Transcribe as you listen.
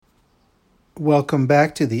Welcome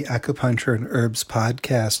back to the Acupuncture and Herbs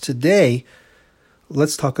podcast. Today,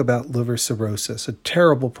 let's talk about liver cirrhosis, a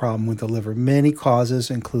terrible problem with the liver. Many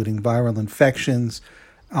causes, including viral infections,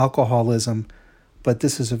 alcoholism, but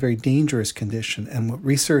this is a very dangerous condition. And what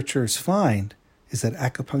researchers find is that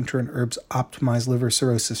acupuncture and herbs optimize liver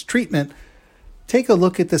cirrhosis treatment. Take a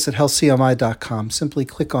look at this at healthcmi.com. Simply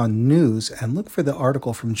click on News and look for the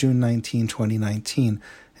article from June 19, 2019,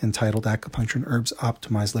 entitled Acupuncture and Herbs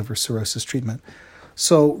Optimize Liver Cirrhosis Treatment.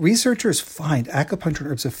 So researchers find acupuncture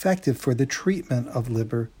and herbs effective for the treatment of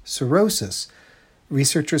liver cirrhosis.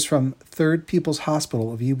 Researchers from Third People's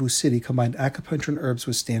Hospital of Yubu City combined acupuncture and herbs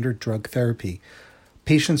with standard drug therapy.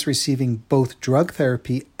 Patients receiving both drug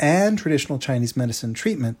therapy and traditional Chinese medicine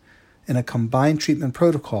treatment in a combined treatment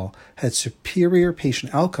protocol had superior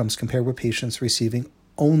patient outcomes compared with patients receiving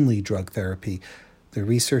only drug therapy. The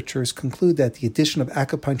researchers conclude that the addition of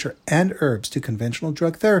acupuncture and herbs to conventional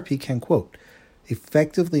drug therapy can, quote,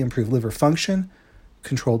 effectively improve liver function,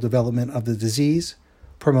 control development of the disease,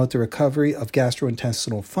 promote the recovery of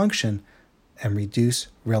gastrointestinal function, and reduce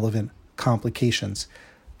relevant complications.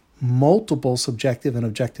 Multiple subjective and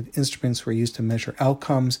objective instruments were used to measure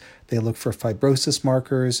outcomes. They looked for fibrosis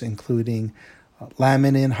markers, including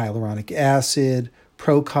laminin, hyaluronic acid,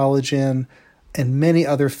 procollagen, and many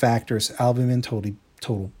other factors, albumin,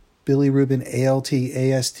 total bilirubin, ALT,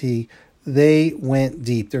 AST. They went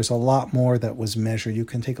deep. There's a lot more that was measured. You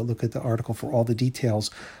can take a look at the article for all the details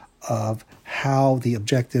of how the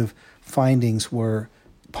objective findings were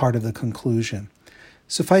part of the conclusion.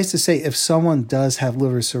 Suffice to say, if someone does have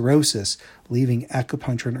liver cirrhosis, leaving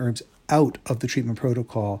acupuncture and herbs out of the treatment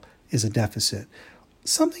protocol is a deficit.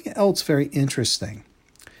 Something else very interesting.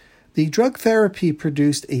 The drug therapy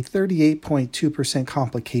produced a 38.2%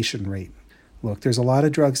 complication rate. Look, there's a lot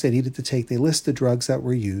of drugs they needed to take. They list the drugs that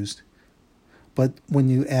were used. But when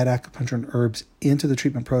you add acupuncture and herbs into the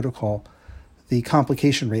treatment protocol, the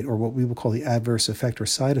complication rate, or what we will call the adverse effect or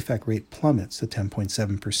side effect rate, plummets to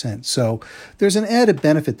 10.7%. So there's an added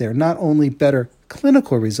benefit there, not only better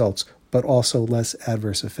clinical results, but also less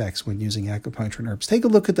adverse effects when using acupuncture and herbs. Take a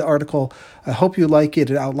look at the article. I hope you like it.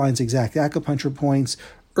 It outlines exact acupuncture points,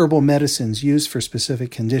 herbal medicines used for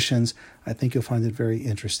specific conditions. I think you'll find it very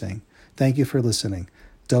interesting. Thank you for listening.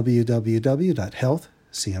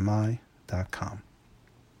 www.healthcmi.com.